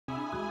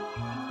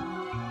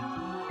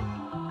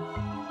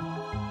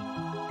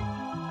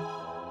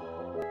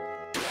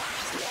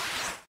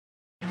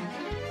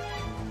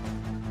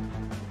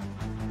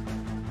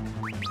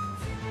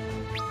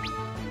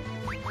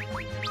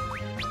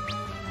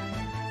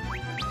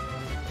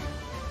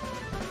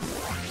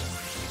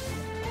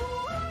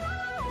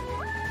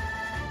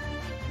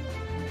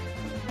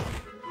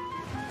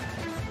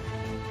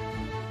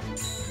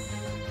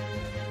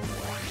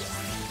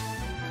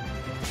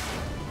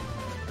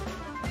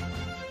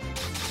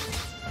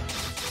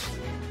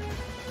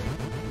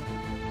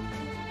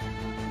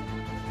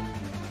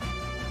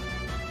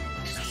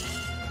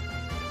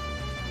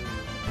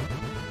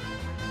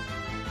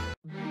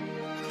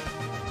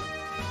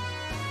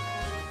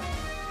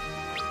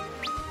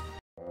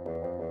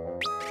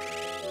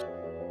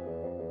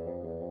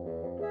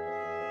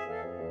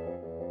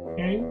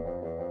Okay.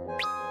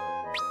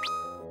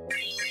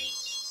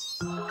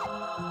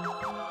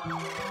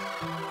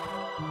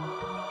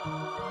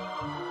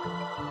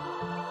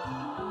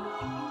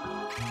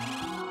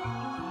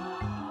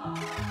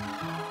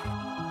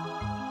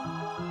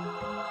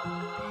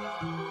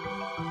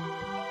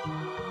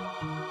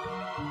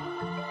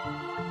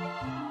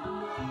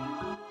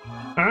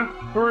 Huh?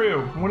 Who are you?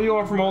 What do you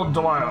want from old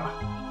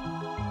Delilah?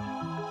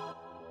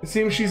 It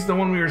seems she's the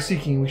one we were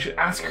seeking. We should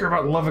ask her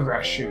about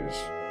Lovegrass shoes.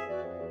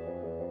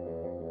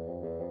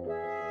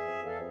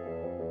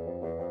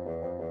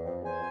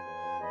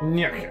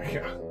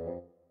 Yeah.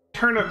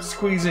 Turnip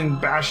squeezing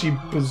bashy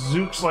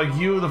bazooks like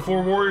you, the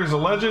Four Warriors, a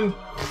legend?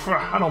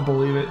 Pff, I don't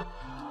believe it.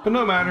 But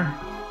no matter.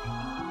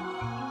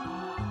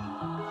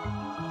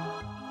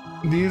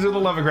 These are the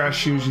Lovegrass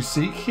shoes you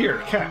seek. Here,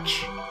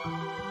 catch.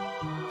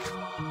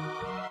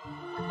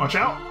 Watch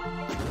out!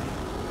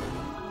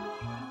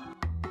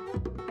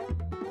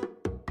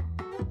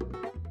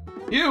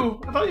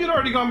 You? I thought you'd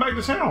already gone back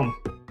to town.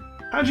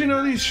 How'd you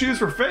know these shoes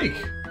were fake?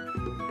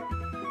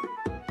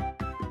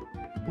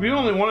 We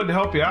only wanted to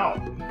help you out.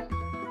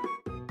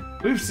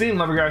 We've seen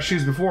Lovegrass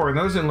shoes before, and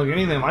those didn't look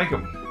anything like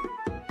them.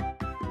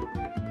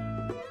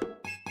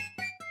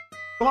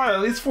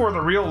 Delilah, these four are the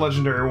real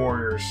legendary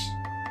warriors.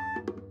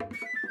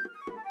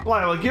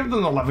 Delilah, give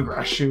them the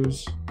Lovegrass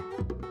shoes.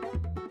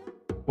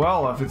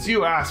 Well, if it's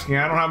you asking,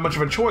 I don't have much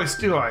of a choice,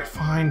 do I?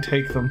 Fine,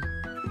 take them.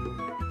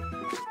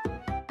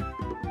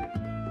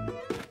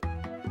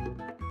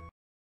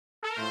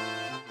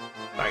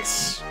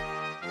 Nice.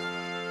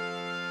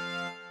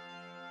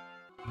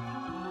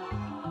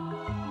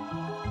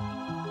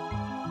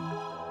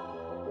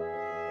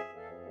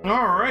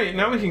 Alright,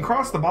 now we can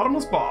cross the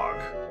bottomless bog.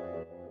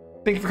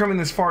 Thank you for coming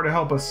this far to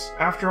help us,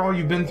 after all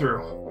you've been through.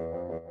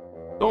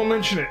 Don't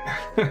mention it.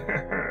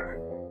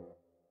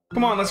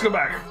 Come on, let's go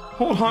back.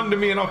 Hold on to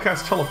me and I'll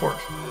cast teleport.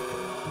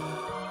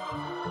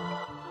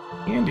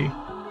 Handy.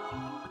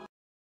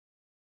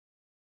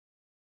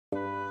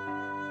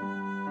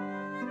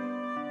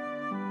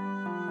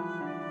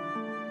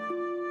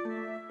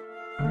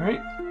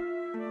 Alright.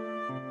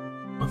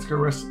 Let's go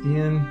rest at the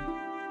inn.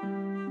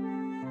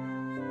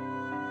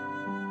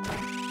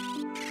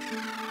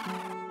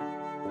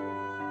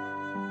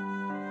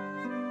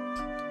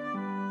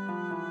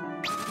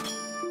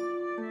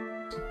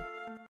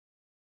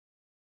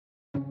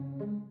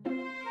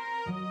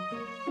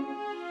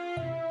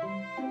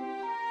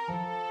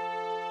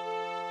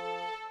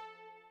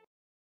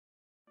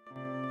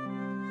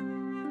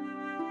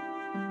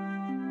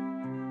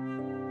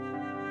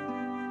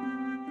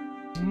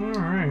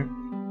 Alright.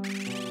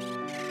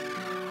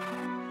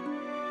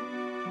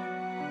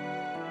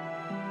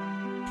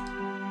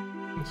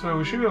 So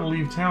we should be able to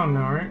leave town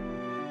now, right?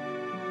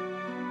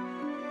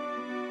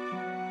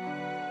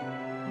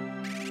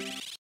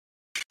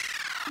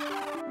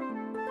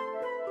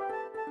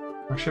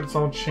 Our ship's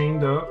all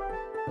chained up.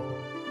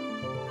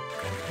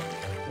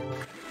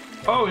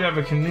 Oh, we have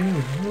a canoe.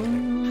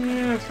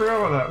 Yeah, I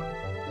forgot about that.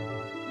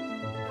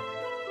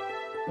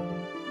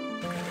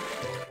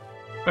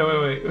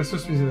 Wait. It was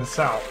supposed to be to the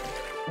south.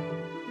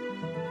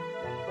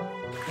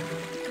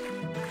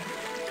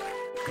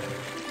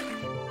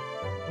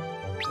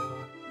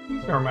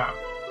 Here's our map.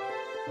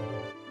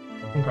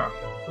 Okay.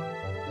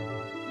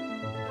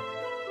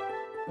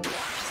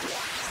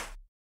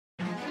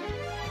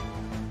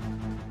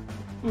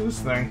 What's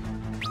this thing?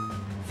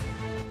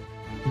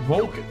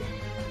 Vulcan.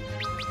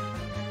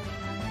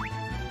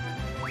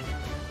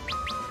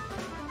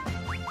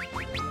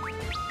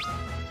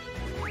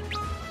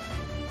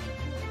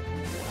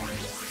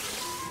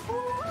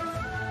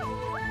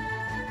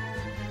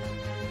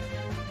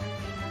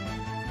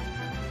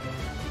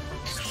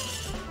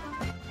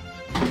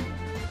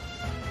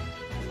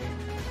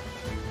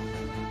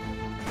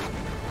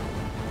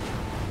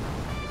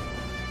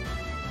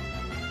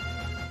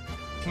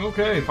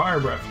 Okay, fire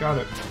breath, got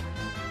it.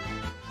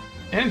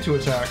 And 2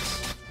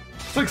 attacks.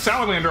 It's like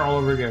Salamander all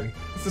over again.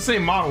 It's the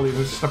same model,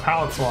 even, it's just a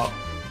palette swap.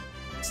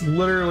 It's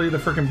literally the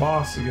freaking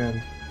boss again.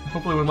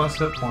 Hopefully with less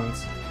hit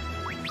points.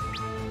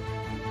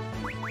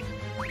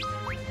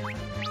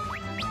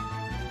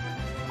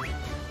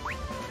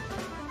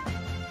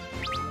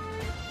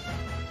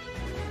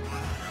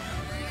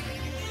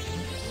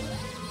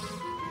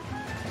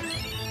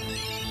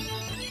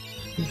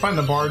 Find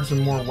the bards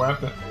some more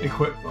weapon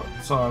equipment,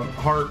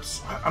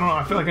 hearts. I don't know,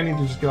 I feel like I need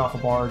to just get off a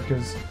bard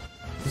because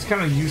it's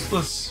kind of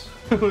useless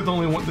with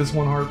only this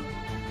one heart.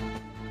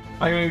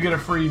 I'm gonna get a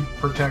free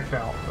protect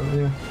out, but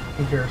yeah,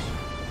 who cares?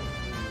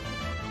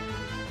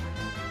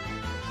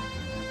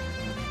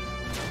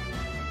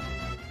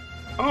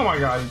 Oh my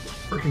god, he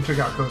freaking took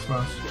out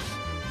Cosmos.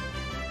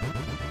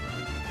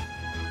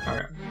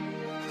 Okay.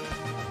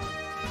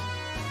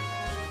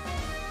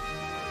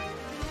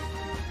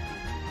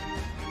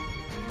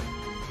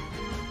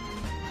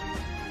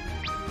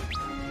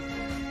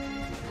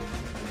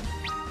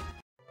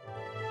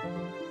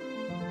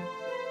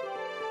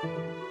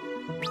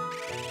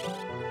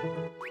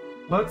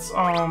 Let's,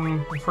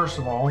 first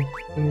of all, we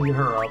need to get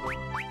her up.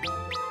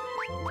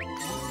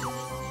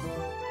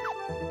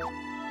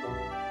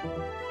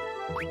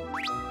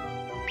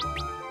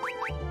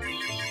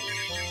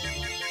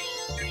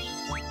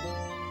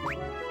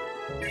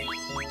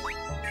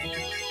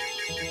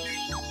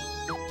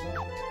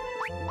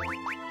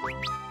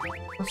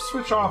 Let's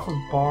switch off of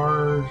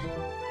Bard.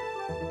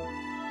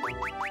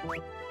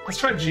 Let's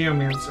try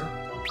Geomancer.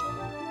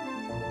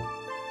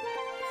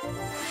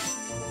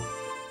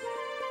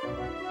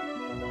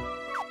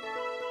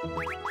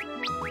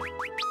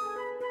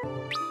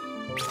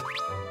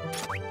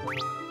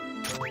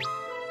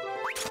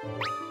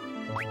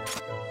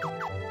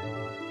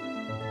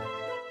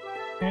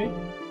 Okay.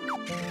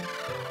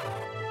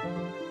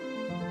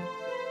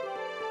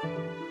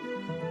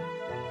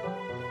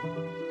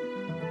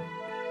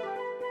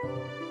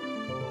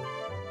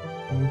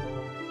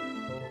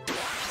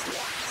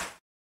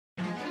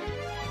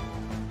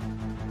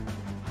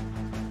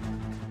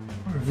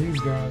 What are these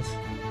guys?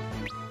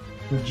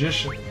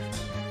 Magicians.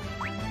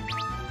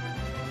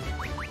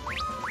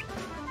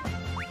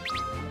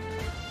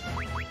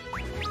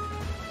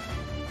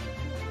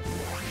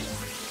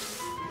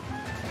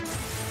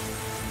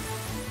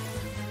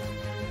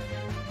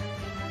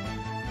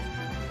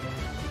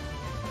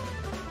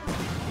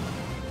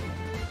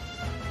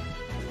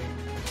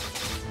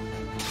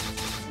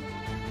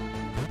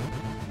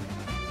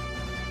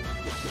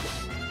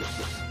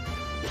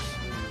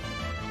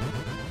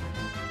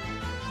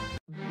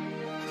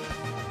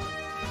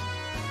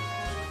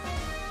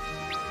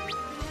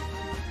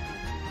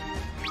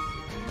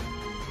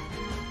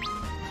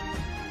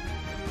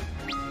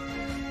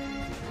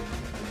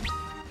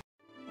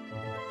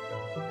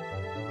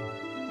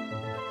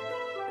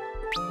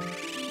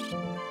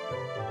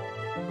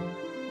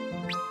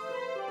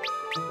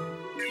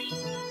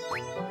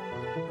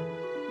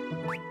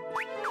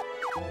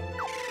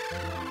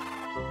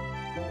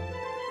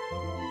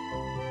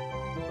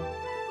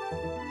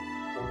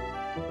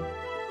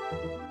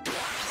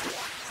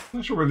 I'm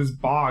not sure where this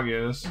bog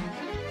is.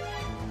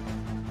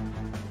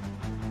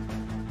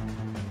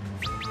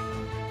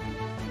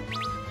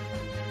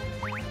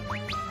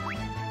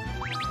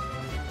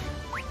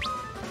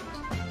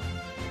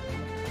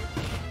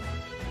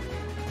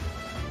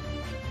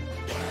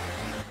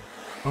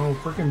 Oh,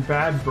 freaking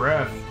bad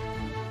breath.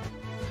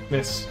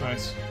 Miss.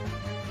 Nice.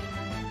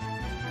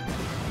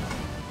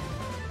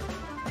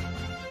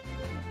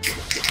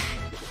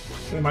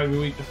 They might be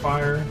weak to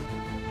fire.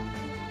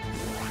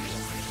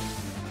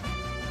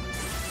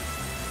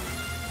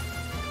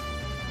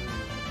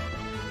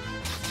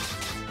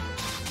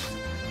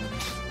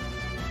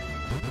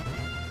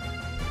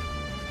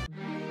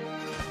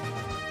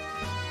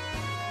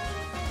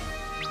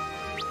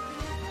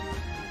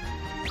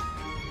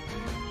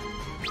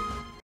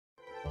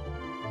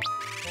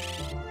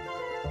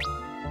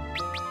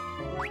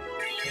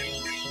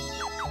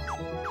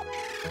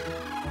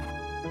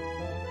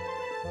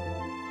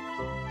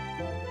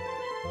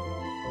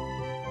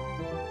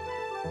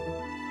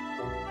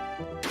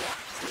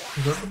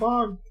 Is that the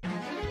bog?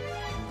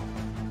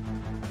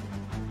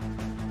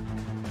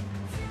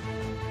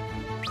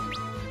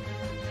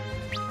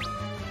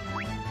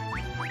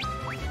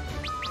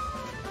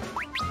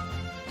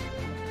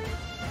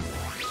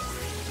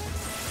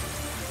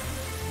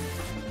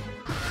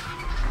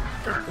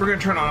 Alright, we're gonna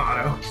turn on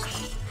auto.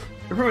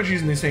 We're pretty much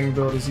using the same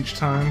abilities each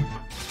time.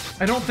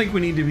 I don't think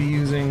we need to be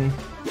using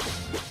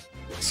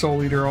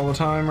Soul Eater all the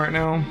time right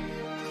now.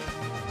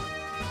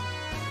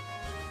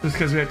 Just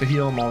because we have to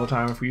heal him all the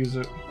time if we use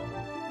it.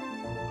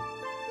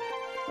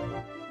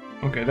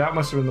 Okay, that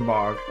must have been the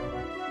bog.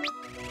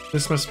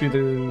 This must be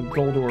the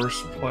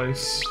Goldor's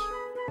place.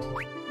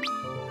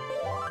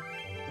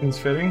 Seems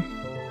fitting.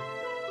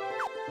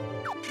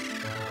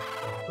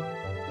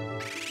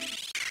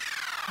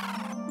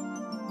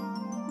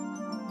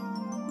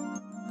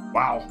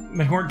 Wow,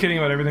 they weren't kidding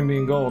about everything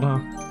being gold, huh?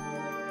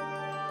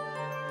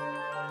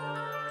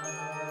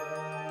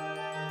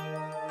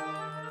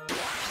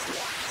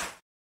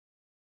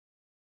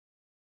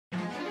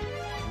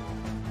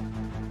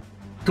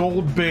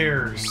 Gold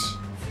bears.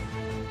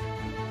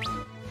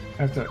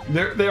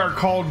 They are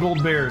called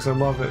gold bears. I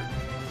love it.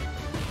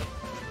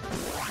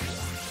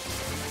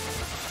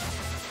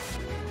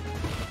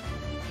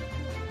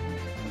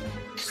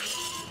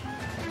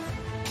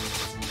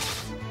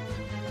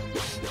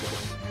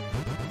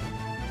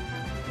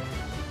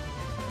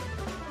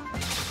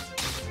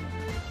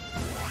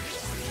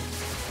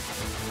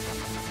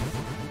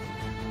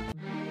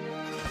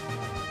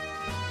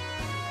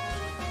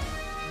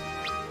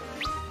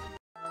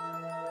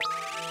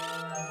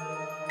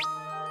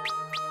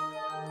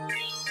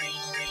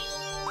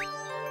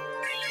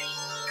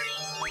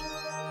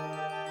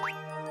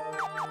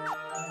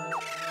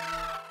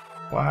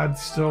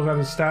 Vlad's still got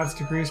his stats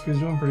decreased, but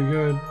he's doing pretty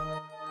good.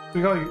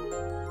 We got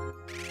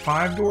like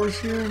 5 doors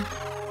here.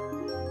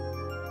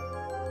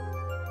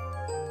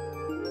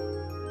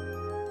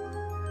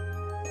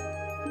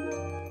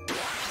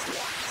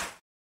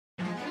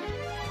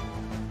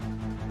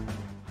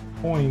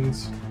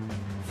 Coins.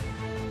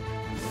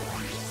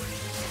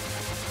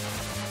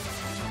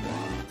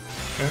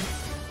 Okay.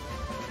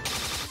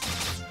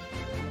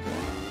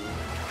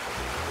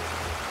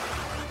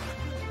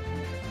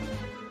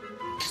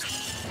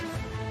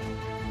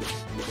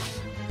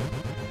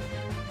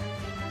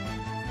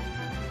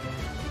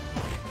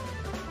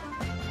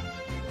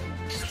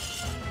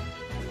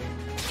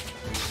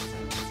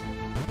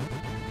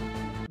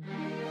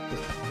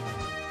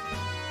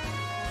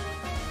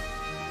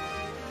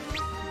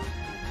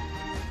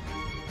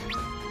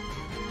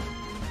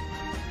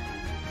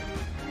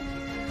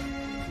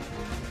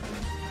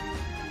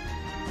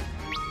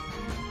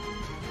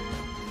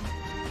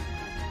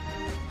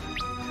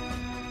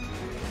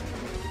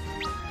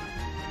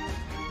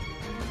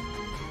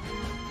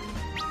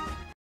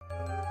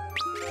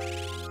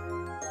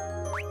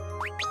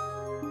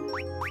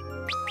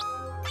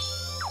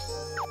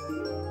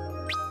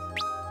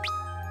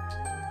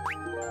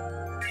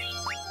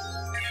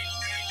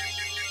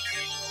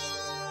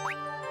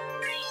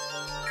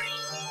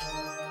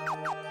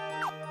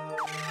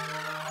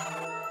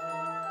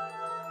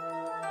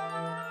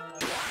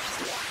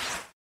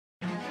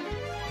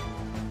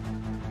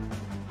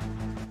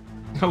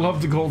 I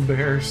love the gold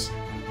bears.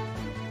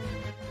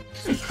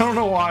 I don't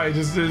know why,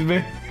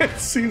 it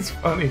seems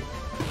funny.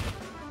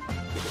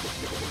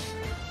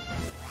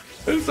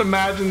 I just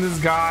imagine this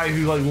guy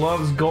who like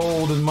loves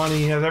gold and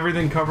money, has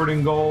everything covered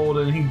in gold,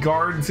 and he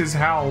guards his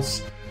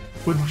house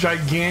with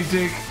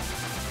gigantic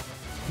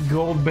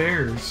gold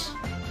bears.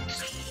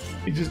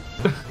 He just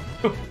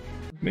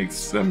makes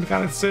some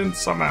kind of sense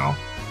somehow.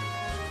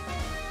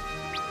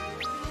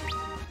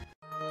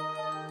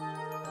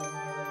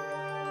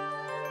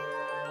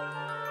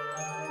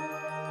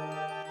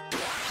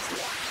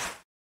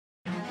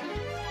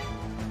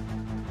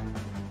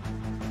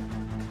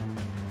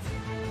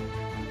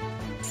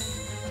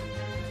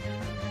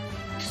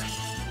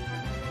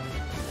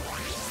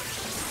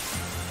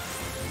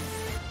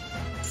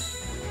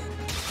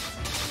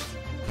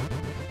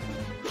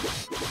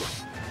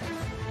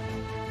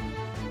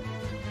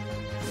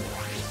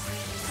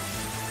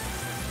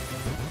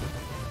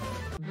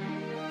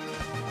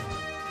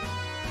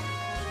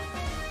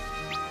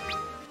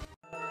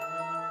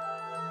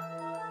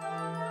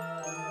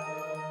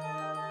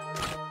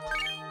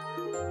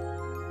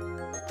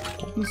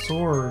 Golden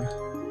sword.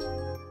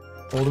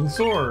 Golden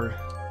sword.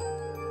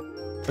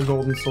 A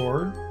golden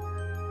sword.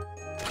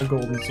 A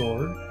golden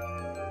sword.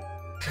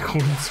 A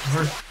golden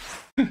sword.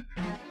 I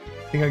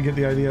think I get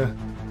the idea.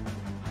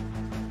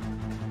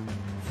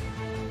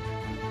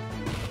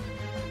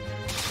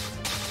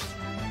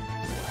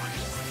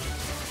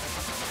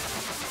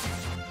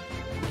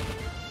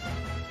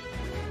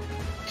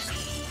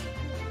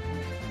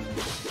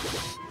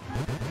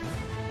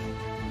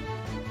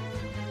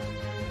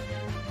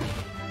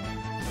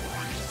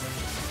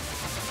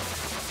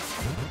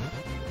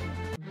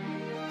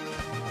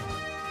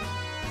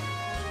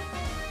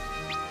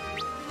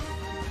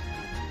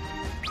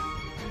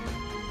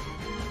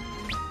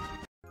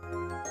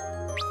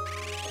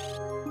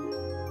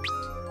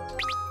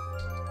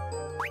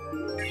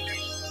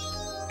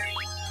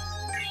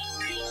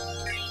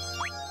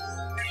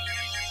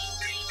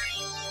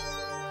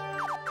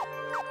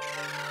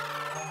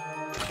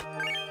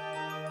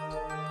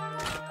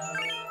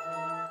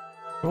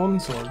 Golden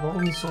sword,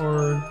 golden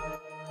sword,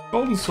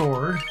 golden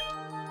sword,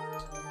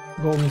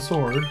 golden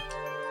sword.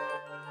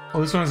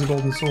 Oh, this one has a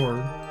golden sword.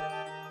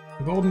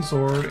 A golden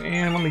sword,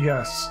 and let me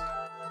guess.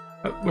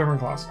 Wyvern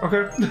claws.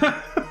 Okay.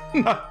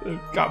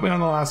 Got me on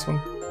the last one.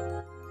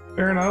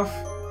 Fair enough.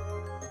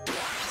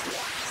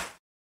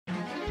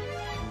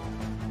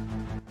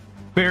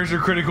 Bears are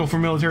critical for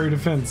military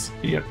defense.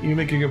 Yep, you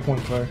make a good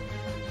point, Claire.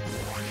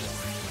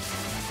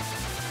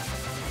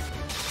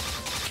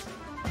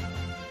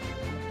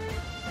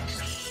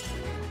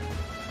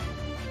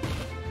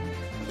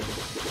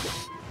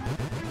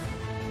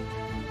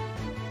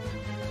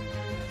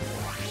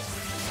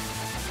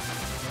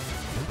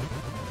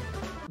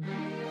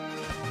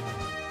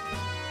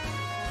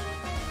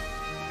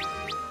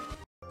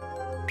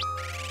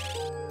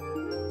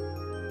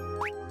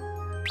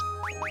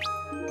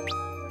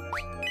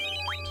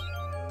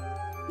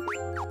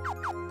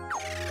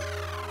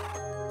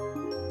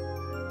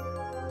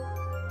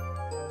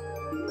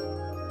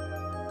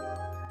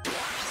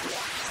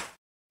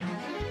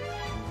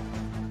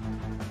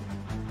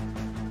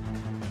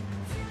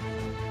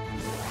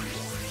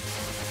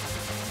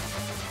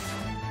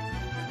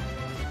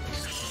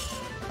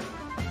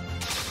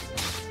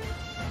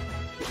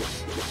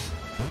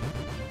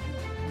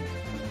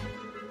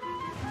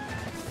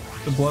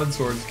 The blood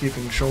sword is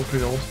keeping Shoal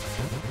peeled.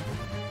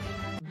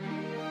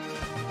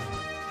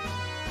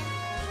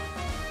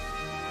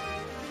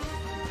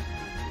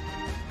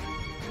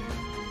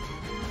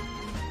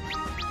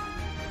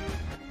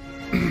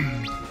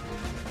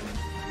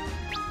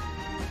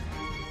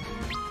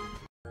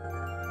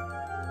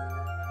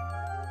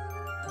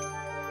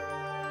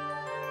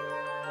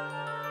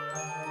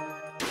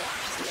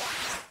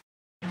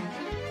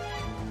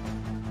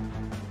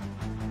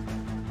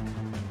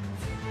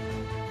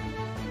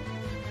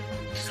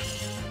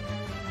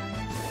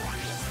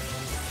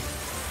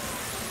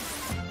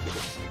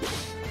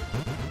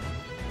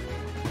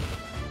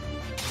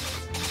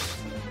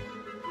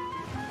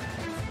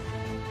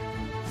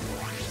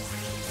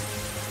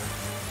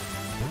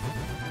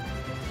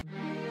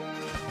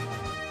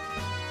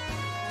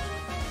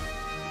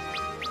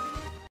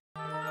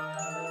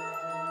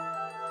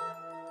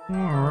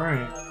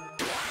 Alright.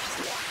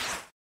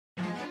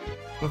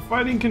 The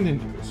fighting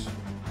continues.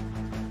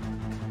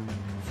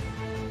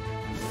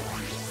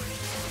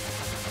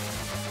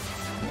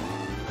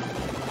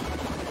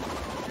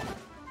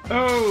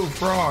 Oh,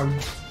 frog.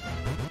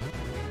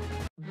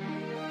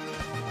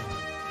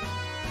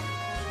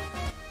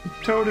 You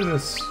toted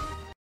us.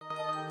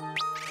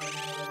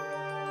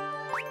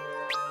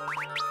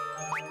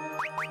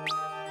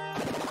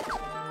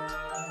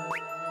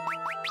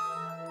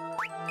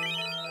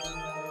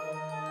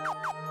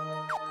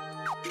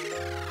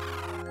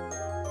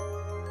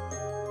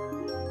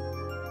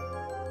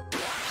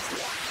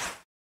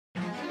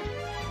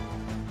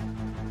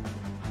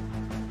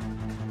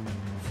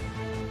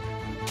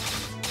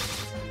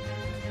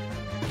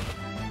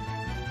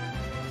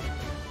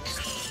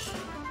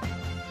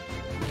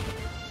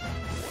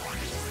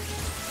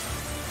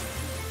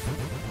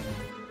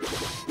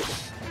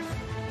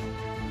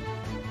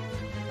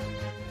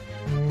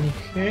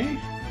 Okay.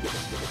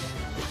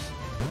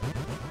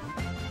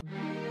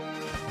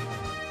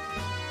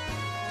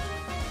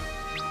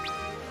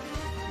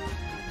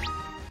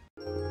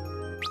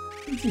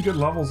 Some good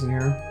levels in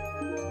here.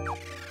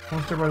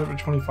 Almost everybody's up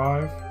to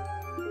 25.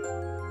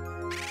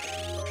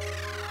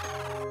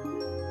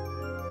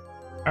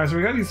 Alright, so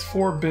we got these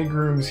 4 big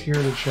rooms here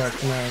to check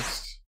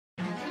next.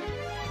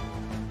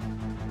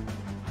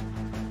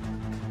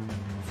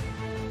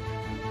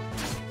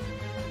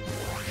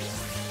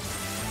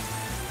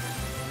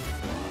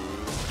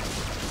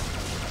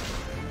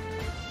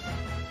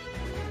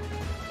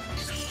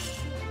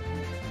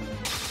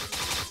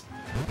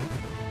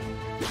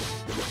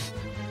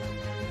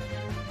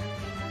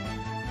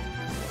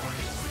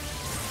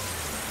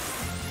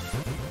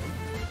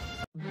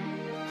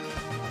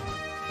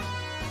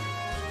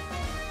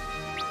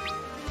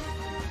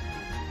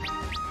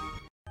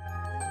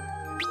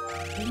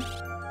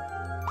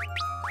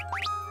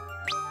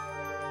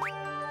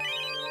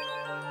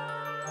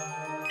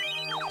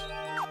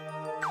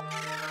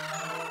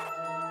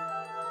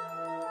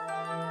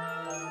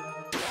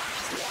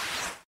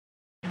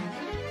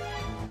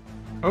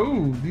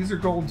 Oh, these are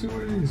gold too.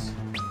 What are these?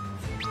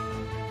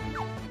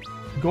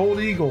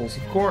 Gold eagles,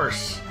 of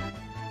course.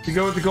 To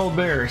go with the gold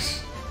bears.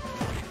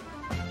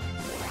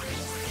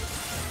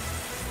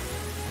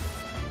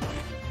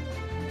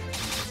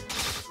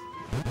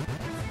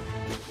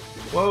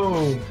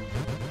 Whoa.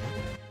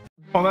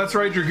 Oh, that's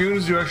right.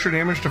 Dragoons do extra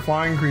damage to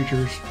flying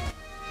creatures.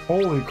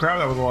 Holy crap,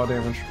 that was a lot of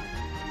damage.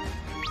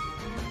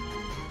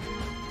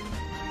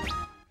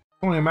 I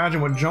can only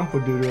imagine what jump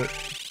would do to it.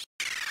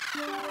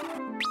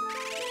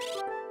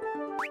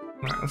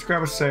 Alright, let's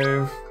grab a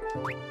save.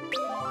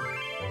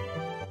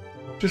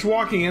 Just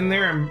walking in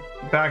there and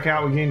back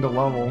out, we gained a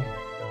level.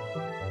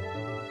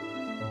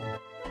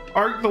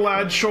 Ark, the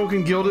lad, Shulk,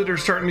 and Gilded are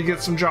starting to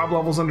get some job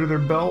levels under their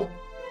belt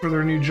for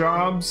their new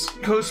jobs.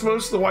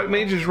 Cosmos, the White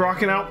Mage, is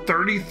rocking out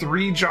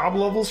 33 job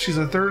levels. She's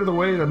a third of the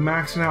way to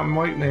maxing out in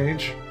White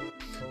Mage.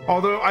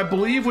 Although I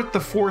believe with the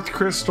 4th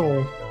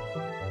crystal,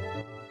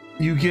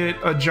 you get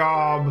a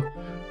job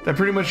that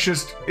pretty much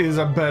just is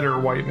a better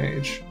White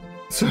Mage.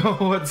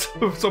 So at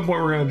some point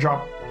we're going to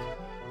drop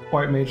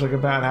White Mage like a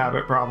bad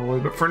habit probably,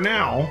 but for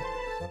now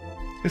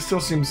it still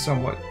seems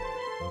somewhat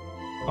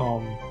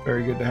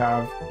very good to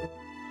have.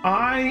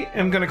 I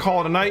am going to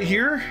call it a night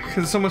here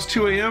because it's almost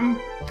 2 a.m.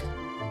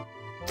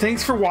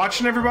 Thanks for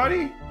watching,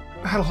 everybody.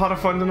 I had a lot of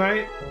fun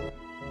tonight.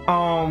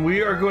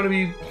 We are going to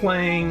be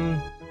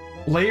playing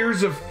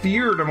Layers of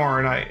Fear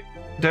tomorrow night.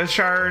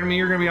 Deadshire and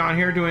me are going to be on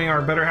here doing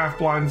our Better Half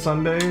Blind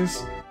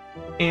Sundays.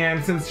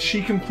 And since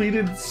she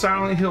completed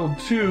Silent Hill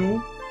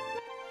 2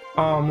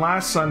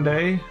 last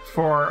Sunday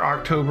for our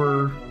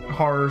October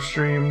horror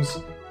streams,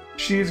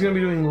 she's going to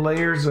be doing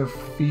Layers of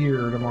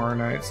Fear tomorrow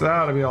night. So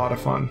that'll be a lot of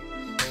fun.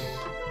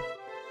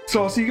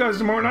 So I'll see you guys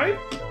tomorrow night,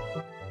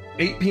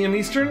 8 p.m.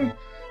 Eastern.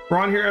 We're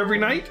on here every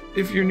night.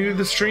 If you're new to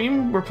the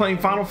stream, we're playing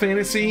Final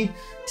Fantasy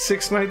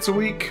 6 nights a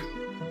week.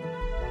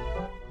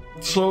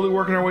 Slowly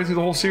working our way through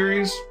the whole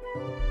series.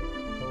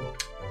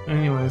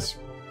 Anyways,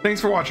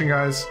 thanks for watching,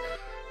 guys.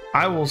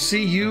 I will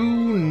see you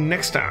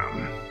next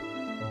time.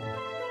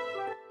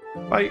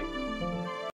 Bye.